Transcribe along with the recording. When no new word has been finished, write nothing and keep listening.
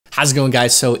How's it going,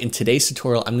 guys? So in today's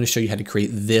tutorial, I'm going to show you how to create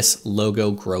this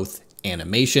logo growth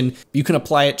animation. You can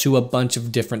apply it to a bunch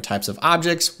of different types of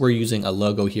objects. We're using a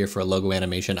logo here for a logo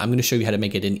animation. I'm going to show you how to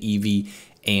make it in Eevee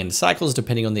and Cycles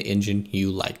depending on the engine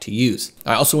you like to use.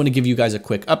 I also want to give you guys a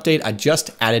quick update. I just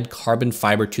added carbon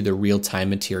fiber to the real-time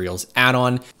materials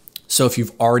add-on. So if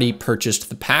you've already purchased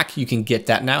the pack, you can get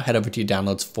that now. Head over to your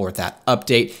downloads for that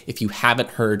update. If you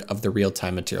haven't heard of the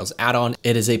real-time materials add-on,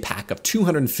 it is a pack of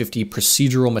 250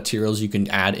 procedural materials you can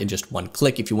add in just one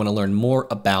click. If you want to learn more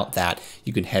about that,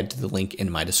 you can head to the link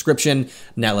in my description.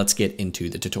 Now let's get into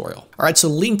the tutorial. All right, so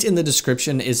linked in the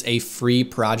description is a free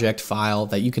project file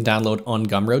that you can download on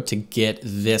Gumroad to get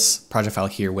this project file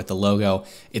here with the logo.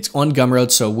 It's on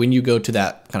Gumroad, so when you go to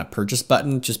that kind of purchase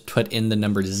button, just put in the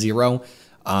number 0.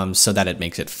 So that it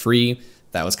makes it free.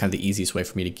 That was kind of the easiest way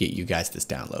for me to get you guys this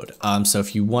download. So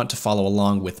if you want to follow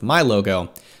along with my logo,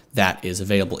 that is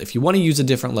available. If you want to use a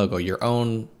different logo, your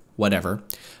own, whatever,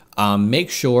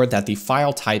 make sure that the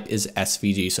file type is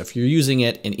SVG. So if you're using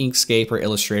it in Inkscape or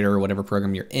Illustrator or whatever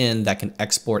program you're in that can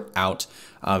export out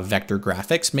vector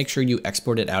graphics, make sure you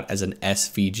export it out as an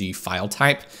SVG file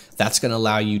type. That's going to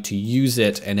allow you to use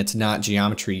it, and it's not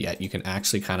geometry yet. You can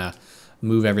actually kind of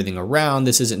move everything around.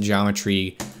 This isn't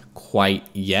geometry quite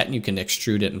yet. You can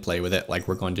extrude it and play with it like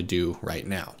we're going to do right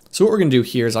now. So what we're gonna do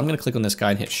here is I'm gonna click on this guy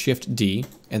and hit Shift D,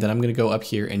 and then I'm gonna go up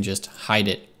here and just hide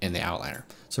it in the outliner.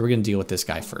 So we're gonna deal with this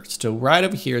guy first. So right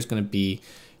over here is gonna be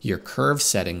your curve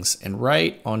settings, and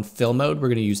right on fill mode, we're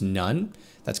gonna use none.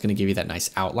 That's gonna give you that nice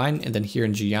outline. And then here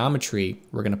in geometry,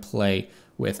 we're gonna play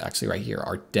with, actually right here,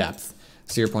 our depth,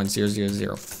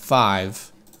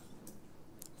 0.0005.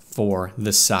 for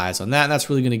the size on that. And that's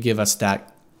really going to give us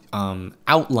that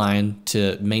outline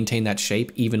to maintain that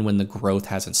shape even when the growth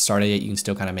hasn't started yet. You can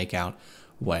still kind of make out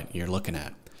what you're looking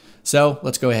at. So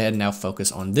let's go ahead and now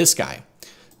focus on this guy.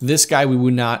 This guy we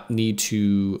would not need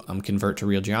to convert to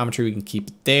real geometry. We can keep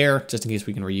it there just in case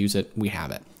we can reuse it. We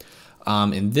have it.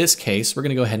 In this case, we're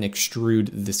going to go ahead and extrude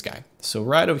this guy. So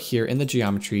right over here in the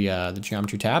geometry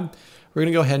tab, we're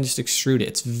gonna go ahead and just extrude it.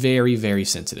 It's very, very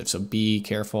sensitive, so be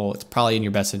careful. It's probably in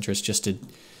your best interest just to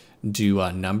do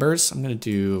numbers. I'm gonna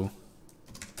do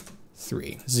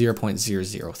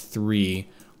 0.003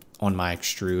 on my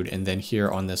extrude, and then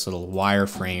here on this little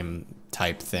wireframe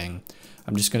type thing,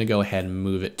 I'm just gonna go ahead and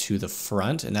move it to the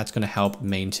front, and that's gonna help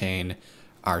maintain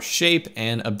our shape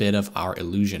and a bit of our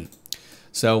illusion.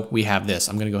 So we have this.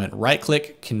 I'm gonna go ahead and right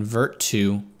click, convert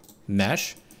to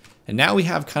mesh. And now we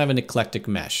have kind of an eclectic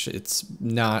mesh. It's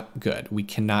not good. We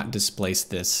cannot displace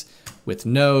this with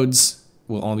nodes.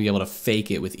 We'll only be able to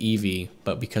fake it with Eevee,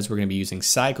 but because we're going to be using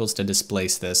cycles to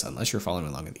displace this, unless you're following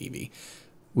along with Eevee,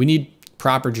 we need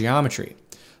proper geometry.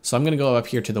 So I'm going to go up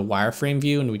here to the wireframe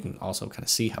view, and we can also kind of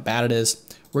see how bad it is.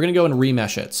 We're going to go and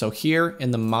remesh it. So here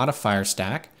in the modifier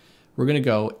stack, we're going to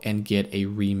go and get a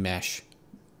remesh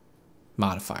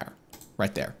modifier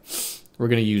right there. We're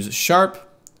going to use sharp,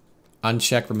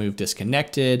 uncheck remove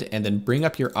disconnected, and then bring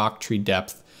up your octree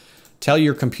depth. Tell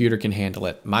your computer can handle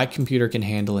it. My computer can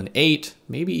handle an 8,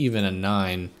 maybe even a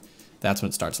 9. That's when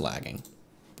it starts lagging.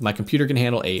 My computer can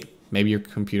handle 8. Maybe your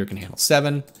computer can handle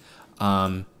 7.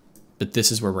 But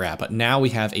this is where we're at. But now we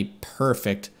have a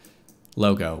perfect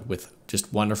logo with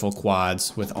just wonderful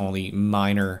quads with only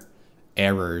minor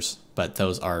errors, but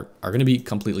those are going to be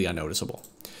completely unnoticeable.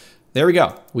 There we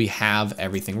go. We have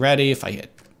everything ready. If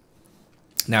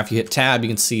you hit tab, you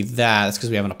can see that. That's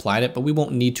because we haven't applied it, but we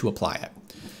won't need to apply it.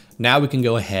 Now we can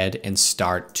go ahead and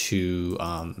start to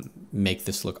make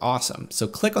this look awesome. So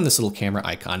click on this little camera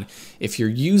icon. If you're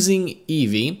using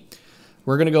Eevee,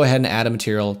 we're gonna go ahead and add a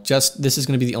material. This is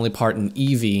gonna be the only part in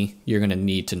Eevee you're gonna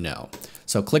need to know.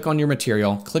 So click on your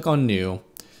material, click on new.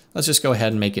 Let's just go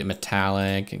ahead and make it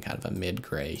metallic and kind of a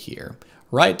mid-gray here.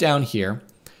 Right down here,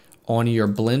 on your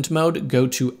blend mode, go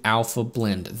to alpha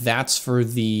blend. That's for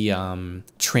the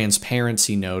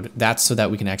transparency node. That's so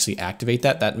that we can actually activate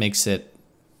that. That makes it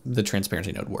the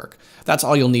transparency node work. That's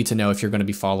all you'll need to know if you're going to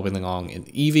be following along in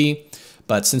Eevee.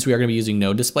 But since we are going to be using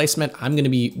node displacement, I'm going to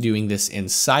be doing this in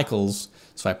cycles.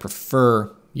 So I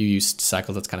prefer you use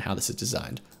cycles. That's kind of how this is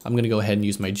designed. I'm going to go ahead and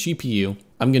use my GPU.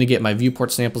 I'm going to get my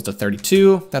viewport samples to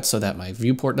 32. That's so that my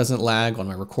viewport doesn't lag on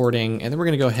my recording. And then we're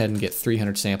going to go ahead and get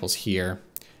 300 samples here.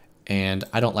 And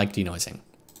I don't like denoising.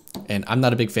 And I'm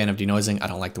not a big fan of denoising. I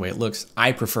don't like the way it looks.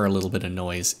 I prefer a little bit of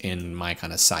noise in my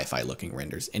kind of sci-fi looking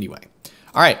renders anyway.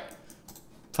 All right,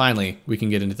 finally, we can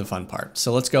get into the fun part.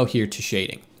 So let's go here to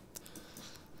shading.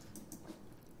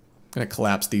 I'm gonna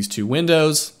collapse these two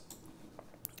windows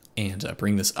and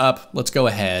bring this up. Let's go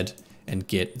ahead and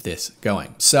get this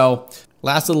going. So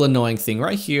last little annoying thing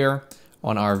right here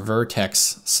on our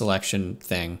vertex selection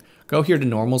thing, go here to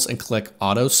normals and click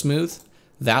auto smooth.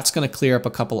 That's going to clear up a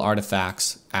couple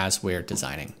artifacts as we're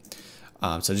designing.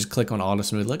 So just click on auto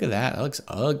smooth. Look at that. That looks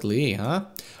ugly, huh?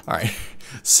 All right.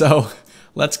 So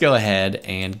let's go ahead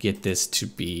and get this to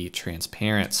be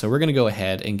transparent. So we're going to go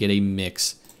ahead and get a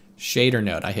mix shader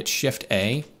node. I hit Shift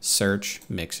A, search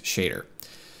mix shader.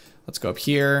 Let's go up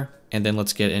here and then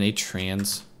let's get in a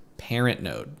transparent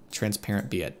node. Transparent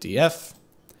BSDF,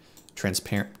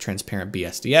 transparent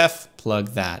BSDF, plug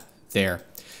that there.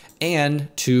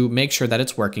 And to make sure that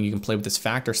it's working, you can play with this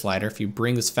factor slider. If you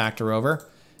bring this factor over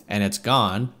and it's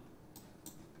gone,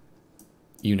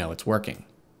 you know it's working.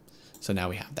 So now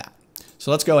we have that. So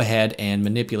let's go ahead and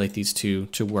manipulate these two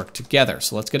to work together.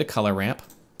 So let's get a color ramp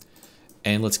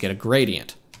and let's get a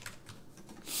gradient.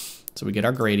 So we get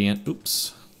our gradient,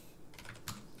 oops.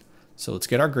 So let's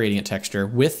get our gradient texture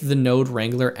with the Node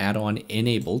Wrangler add-on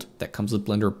enabled that comes with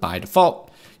Blender by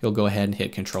default. You'll go ahead and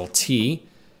hit Control T,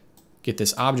 get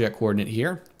this object coordinate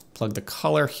here, plug the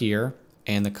color here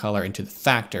and the color into the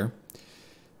factor.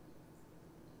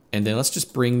 And then let's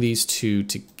just bring these two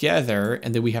together,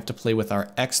 and then we have to play with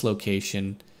our X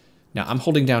location. Now I'm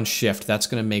holding down Shift. That's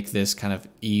going to make this kind of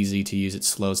easy to use. It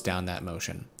slows down that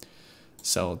motion.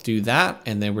 So I'll do that,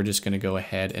 and then we're just going to go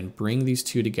ahead and bring these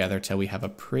two together till we have a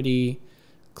pretty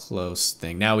close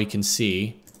thing. Now we can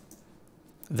see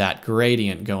that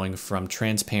gradient going from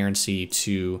transparency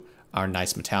to our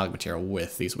nice metallic material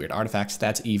with these weird artifacts.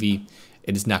 That's Eevee.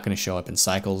 It is not going to show up in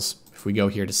cycles. If we go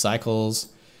here to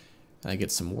cycles, I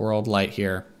get some world light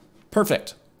here.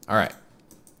 Perfect. All right.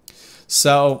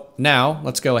 So now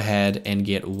let's go ahead and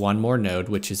get one more node,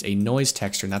 which is a noise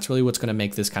texture. And that's really what's going to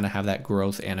make this kind of have that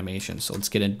growth animation. So let's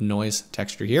get a noise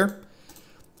texture here,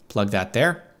 plug that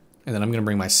there. And then I'm going to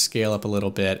bring my scale up a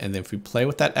little bit. And then if we play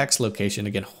with that X location,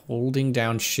 again, holding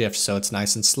down Shift so it's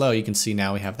nice and slow, you can see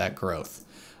now we have that growth.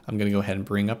 I'm going to go ahead and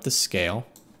bring up the scale.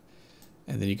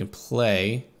 And then you can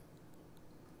play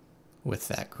with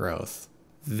that growth.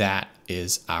 That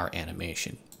is our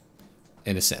animation,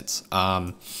 in a sense.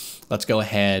 Let's go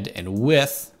ahead and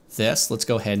with this, let's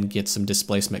go ahead and get some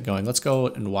displacement going. Let's go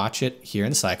and watch it here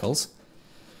in cycles.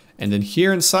 And then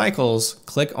here in cycles,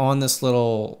 click on this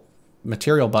little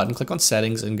material button, click on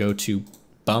settings and go to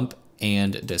bump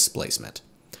and displacement.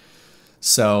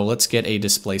 So let's get a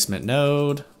displacement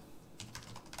node,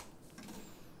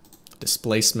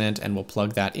 displacement, and we'll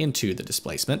plug that into the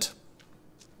displacement.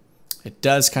 It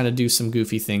does kind of do some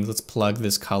goofy things. Let's plug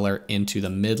this color into the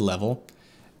mid-level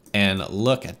and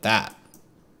look at that.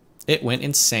 It went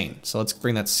insane. So let's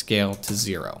bring that scale to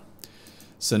 0.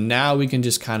 So now we can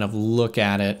just kind of look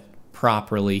at it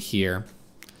properly here.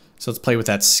 So let's play with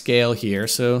that scale here.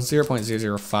 So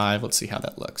 0.005, let's see how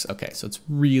that looks. Okay, so it's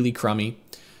really crummy.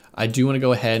 I do want to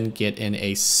go ahead and get in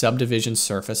a subdivision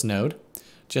surface node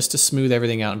just to smooth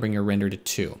everything out and bring your render to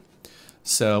 2.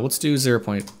 So let's do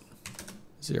 0.01.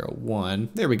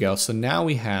 There we go. So now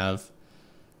we have,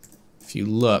 if you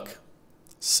look,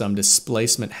 some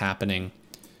displacement happening,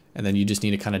 and then you just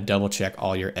need to kind of double check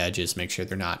all your edges, make sure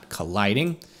they're not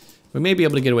colliding. We may be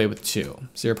able to get away with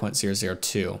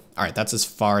 0.002. All right, that's as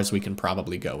far as we can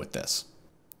probably go with this.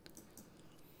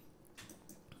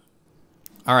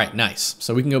 All right, nice.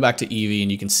 So we can go back to Eevee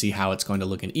and you can see how it's going to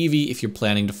look in Eevee if you're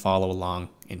planning to follow along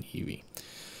in Eevee.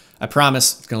 I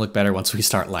promise it's gonna look better once we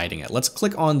start lighting it. Let's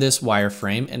click on this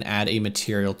wireframe and add a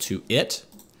material to it.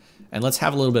 And let's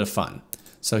have a little bit of fun.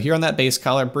 So here on that base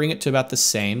color, bring it to about the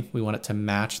same. We want it to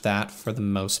match that for the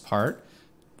most part.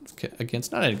 Again,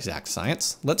 it's not an exact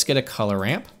science. Let's get a color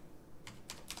ramp.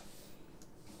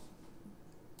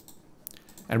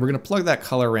 And we're gonna plug that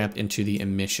color ramp into the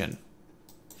emission.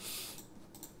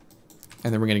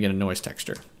 And then we're gonna get a noise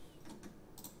texture.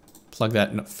 Plug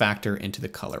that factor into the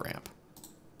color ramp.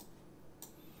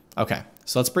 Okay,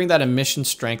 so let's bring that emission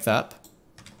strength up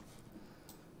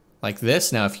like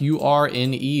this. Now, if you are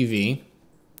in Eevee,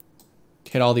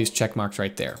 hit all these check marks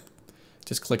right there.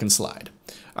 Just click and slide.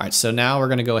 All right, so now we're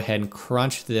gonna go ahead and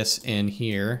crunch this in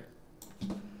here.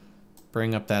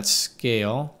 Bring up that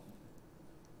scale.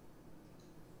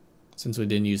 Since we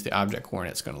didn't use the object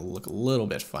coordinate, it's gonna look a little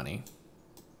bit funny.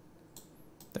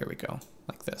 There we go,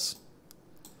 like this.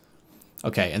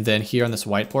 Okay, and then here on this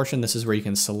white portion, this is where you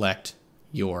can select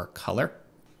your color.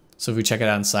 So if we check it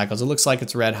out in cycles, it looks like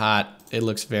it's red hot. It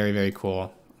looks very, very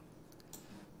cool.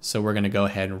 So we're gonna go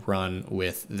ahead and run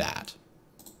with that.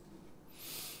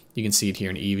 You can see it here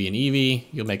in Eevee and Eevee.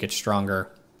 You'll make it stronger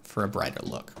for a brighter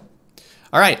look.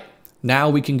 All right, now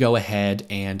we can go ahead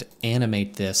and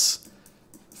animate this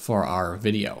for our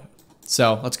video.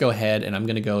 So let's go ahead and I'm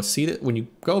gonna go see that when you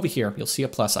go over here, you'll see a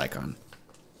plus icon.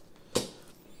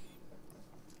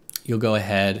 you'll go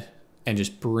ahead and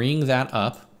just bring that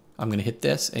up. I'm going to hit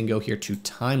this and go here to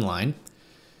timeline.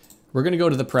 We're going to go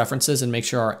to the preferences and make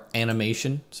sure our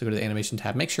animation, so go to the animation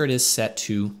tab, make sure it is set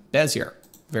to Bezier.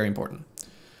 Very important.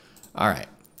 All right.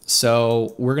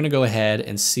 So we're going to go ahead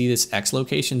and see this X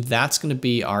location. That's going to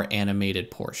be our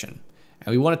animated portion.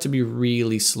 And we want it to be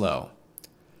really slow.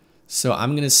 So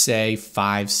I'm going to say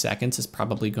 5 seconds is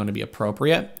probably going to be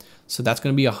appropriate. So that's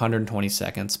going to be 120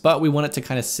 seconds, but we want it to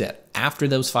kind of sit. After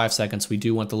those 5 seconds, we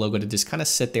do want the logo to just kind of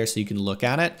sit there so you can look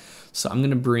at it. So I'm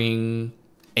going to bring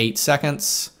 8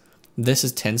 seconds. This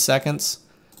is 10 seconds.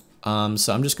 So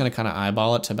I'm just going to kind of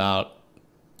eyeball it to about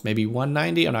maybe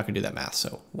 190. I'm not going to do that math.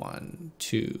 So 1,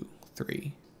 2,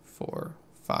 3, 4,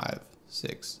 5,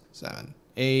 6, 7,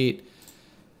 8,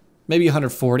 maybe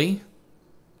 140.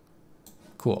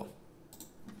 Cool.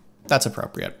 That's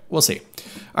appropriate. We'll see.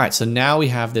 All right, so now we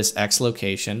have this X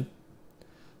location.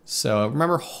 So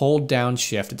remember, hold down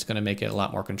shift. It's going to make it a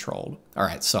lot more controlled. All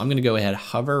right, so I'm going to go ahead,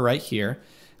 hover right here.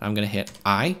 I'm going to hit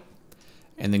I,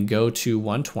 and then go to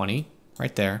 120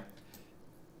 right there.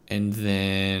 And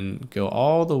then go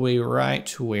all the way right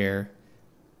to where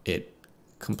it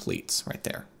completes right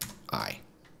there. I.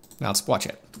 Now let's watch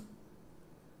it.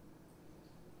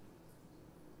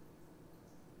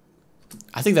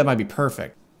 I think that might be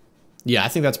perfect. Yeah, I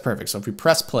think that's perfect. So if we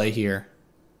press play here,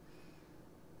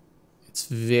 it's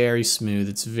very smooth.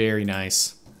 It's very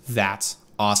nice. That's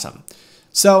awesome.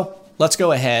 So let's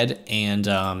go ahead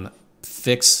and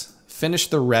finish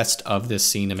the rest of this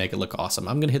scene to make it look awesome.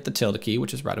 I'm going to hit the tilde key,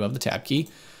 which is right above the tab key.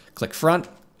 Click front,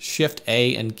 shift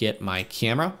A, and get my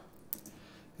camera.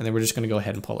 And then we're just going to go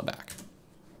ahead and pull it back.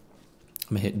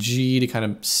 I'm going to hit G to kind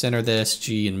of center this,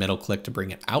 G and middle click to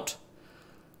bring it out.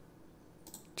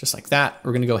 Just like that.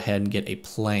 We're going to go ahead and get a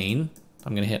plane.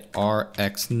 I'm going to hit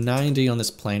RX90 on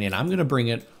this plane, and I'm going to bring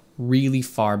it really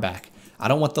far back. I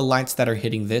don't want the lights that are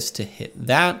hitting this to hit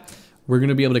that. We're going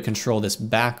to be able to control this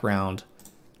background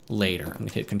later. I'm going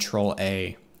to hit Control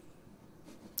A,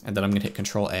 and then I'm going to hit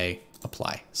Control A,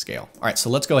 apply scale. All right,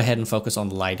 so let's go ahead and focus on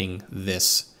lighting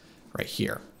this right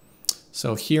here.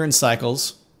 So here in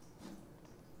cycles,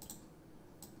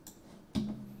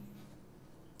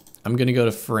 I'm going to go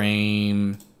to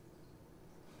frame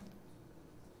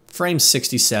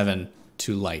 67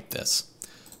 to light this.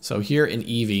 So here in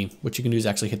Eevee, what you can do is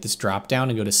actually hit this drop down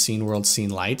and go to Scene World, Scene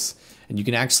Lights. And you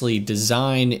can actually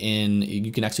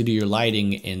you can actually do your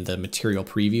lighting in the material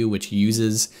preview, which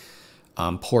uses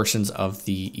portions of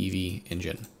the Eevee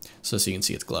engine. So you can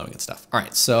see it's glowing and stuff. All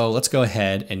right, so let's go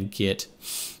ahead and get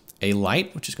a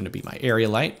light, which is going to be my area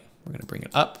light. We're going to bring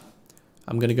it up.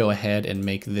 I'm going to go ahead and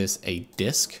make this a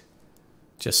disc,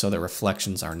 just so the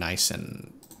reflections are nice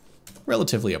and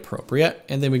relatively appropriate.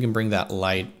 And then we can bring that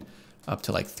light up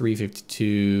to like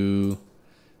 352.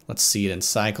 Let's see it in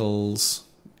cycles.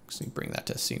 So bring that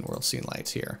to Scene World, Scene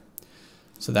Lights here.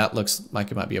 So that looks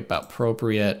like it might be about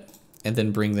appropriate. And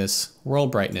then bring this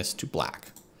world brightness to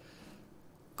black.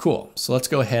 Cool. So let's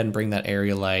go ahead and bring that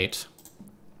area light.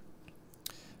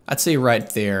 I'd say right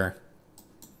there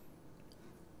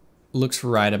looks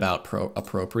right about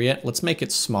appropriate. Let's make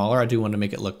it smaller. I do want to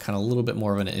make it look kind of a little bit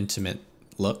more of an intimate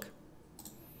look.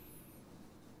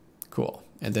 Cool.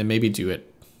 And then maybe do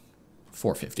it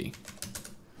 450.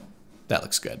 That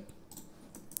looks good.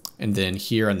 And then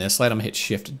here on this light, I'm going to hit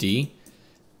Shift D.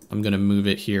 I'm going to move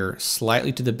it here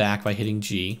slightly to the back by hitting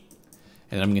G.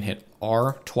 And then I'm going to hit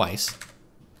R twice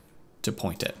to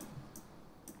point it.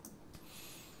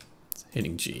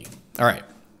 Hitting G. All right.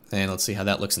 And let's see how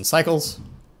that looks in cycles.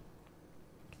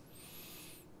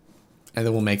 And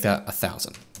then we'll make that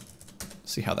 1,000.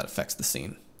 See how that affects the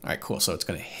scene. All right, cool. So it's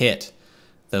going to hit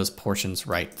those portions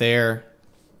right there.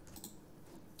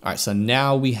 All right, so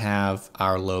now we have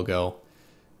our logo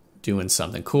doing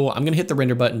something cool. I'm going to hit the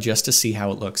render button just to see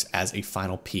how it looks as a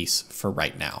final piece for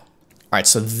right now. All right,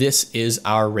 so this is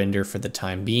our render for the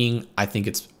time being. I think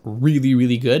it's really,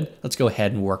 really good. Let's go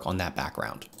ahead and work on that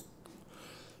background.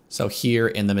 So here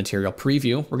in the material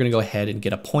preview, we're going to go ahead and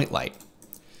get a point light.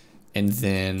 And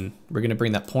then we're going to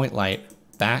bring that point light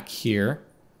back here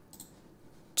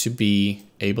to be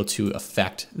able to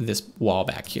affect this wall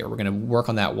back here. We're going to work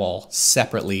on that wall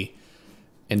separately.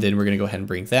 And then we're going to go ahead and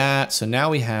bring that. So now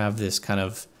we have this kind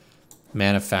of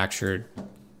manufactured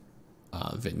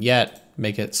vignette.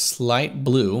 Make it slight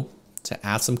blue to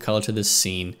add some color to this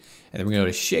scene. And then we're going to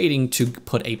go to shading to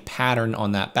put a pattern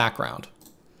on that background.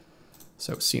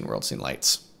 So Scene World, Scene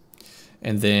Lights.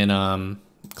 And then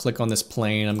click on this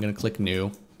plane. I'm going to click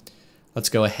New. Let's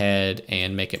go ahead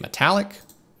and make it metallic.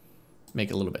 Make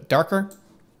it a little bit darker.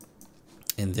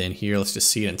 And then here, let's just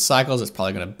see it in cycles. It's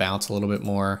probably going to bounce a little bit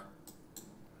more.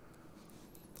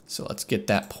 So let's get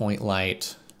that point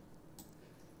light.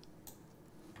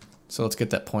 So let's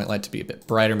get that point light to be a bit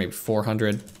brighter, maybe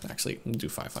 400. Actually, we'll do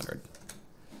 500.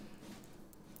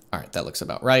 All right, that looks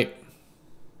about right.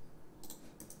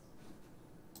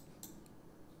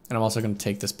 And I'm also going to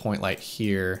take this point light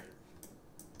here,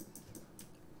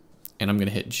 and I'm going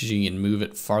to hit G and move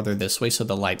it farther this way so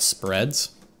the light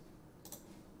spreads.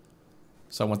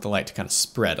 So I want the light to kind of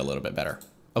spread a little bit better.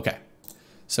 Okay.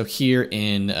 So here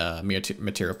in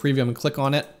Material Preview, I'm going to click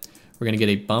on it. We're going to get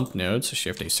a bump node, so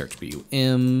Shift A, Search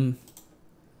BUM,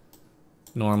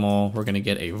 normal. We're going to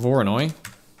get a Voronoi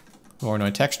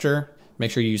texture.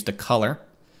 Make sure you use the color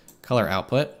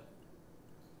output.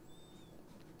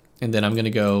 And then I'm going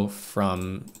to go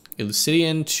from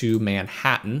Elucidian to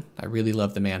Manhattan. I really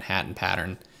love the Manhattan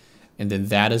pattern. And then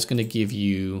that is going to give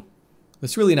you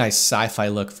this really nice sci-fi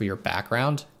look for your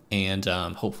background. And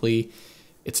hopefully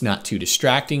it's not too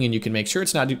distracting, and you can make sure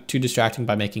it's not too distracting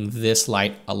by making this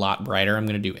light a lot brighter. I'm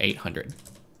going to do 800.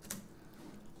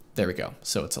 There we go.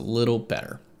 So it's a little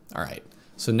better. All right.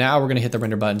 So now we're going to hit the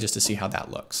render button just to see how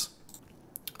that looks.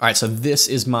 All right. So this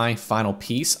is my final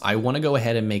piece. I want to go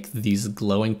ahead and make these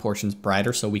glowing portions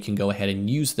brighter so we can go ahead and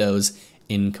use those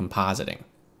in compositing.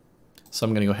 So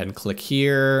I'm going to go ahead and click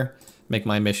here, make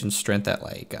my emission strength at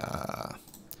like,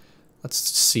 let's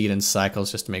see it in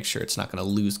cycles just to make sure it's not going to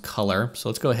lose color. So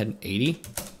let's go ahead and 80.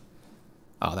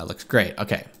 Oh, that looks great.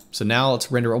 Okay, so now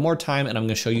let's render one more time, and I'm going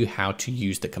to show you how to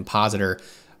use the compositor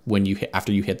when you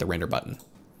after you hit the render button.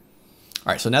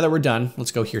 All right, so now that we're done,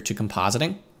 let's go here to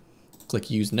compositing.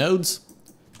 Click Use Nodes.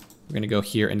 We're going to go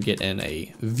here and get in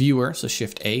a viewer. So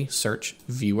Shift A, Search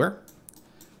Viewer.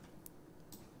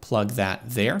 Plug that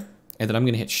there. And then I'm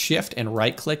going to hit Shift and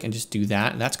right click and just do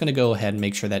that. And that's going to go ahead and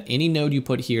make sure that any node you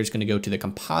put here is going to go to the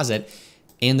composite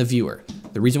and the viewer.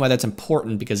 The reason why that's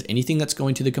important, because anything that's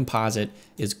going to the composite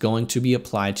is going to be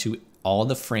applied to all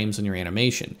the frames in your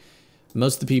animation.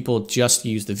 Most of the people just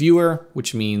use the viewer,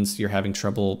 which means you're having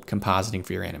trouble compositing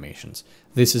for your animations.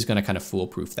 This is going to kind of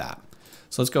foolproof that.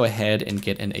 So let's go ahead and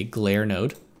get in a glare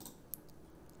node.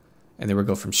 And then we'll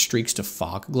go from streaks to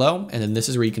fog glow. And then this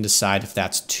is where you can decide if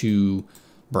that's too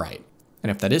bright. And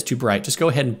if that is too bright, just go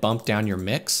ahead and bump down your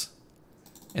mix,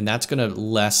 and that's going to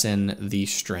lessen the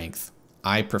strength.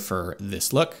 I prefer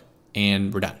this look,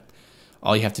 and we're done.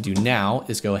 All you have to do now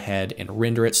is go ahead and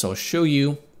render it. So I'll show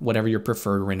you whatever your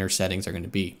preferred render settings are going to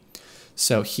be.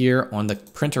 So here on the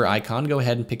printer icon, go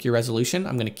ahead and pick your resolution.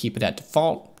 I'm going to keep it at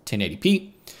default,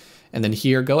 1080p. And then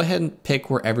here, go ahead and pick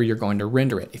wherever you're going to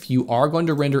render it. If you are going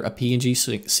to render a PNG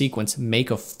sequence, make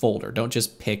a folder. Don't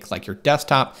just pick like your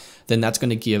desktop. Then that's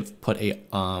going to put a,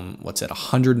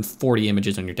 140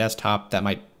 images on your desktop. That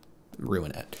might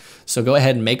ruin it. So go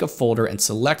ahead and make a folder and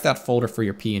select that folder for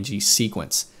your PNG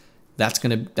sequence. That's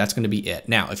going to be it.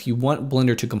 Now, if you want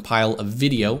Blender to compile a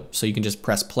video, so you can just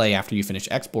press play after you finish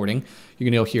exporting,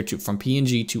 you're going to go here to from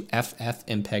PNG to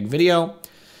FFmpeg video.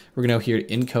 We're going to go here to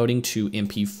encoding to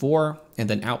MP4, and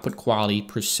then output quality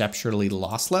perceptually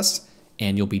lossless,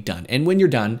 and you'll be done. And when you're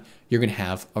done, you're going to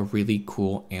have a really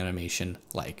cool animation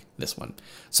like this one.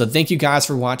 So thank you guys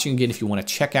for watching. Again, if you want to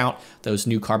check out those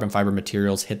new carbon fiber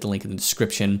materials, hit the link in the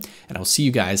description, and I'll see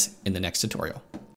you guys in the next tutorial.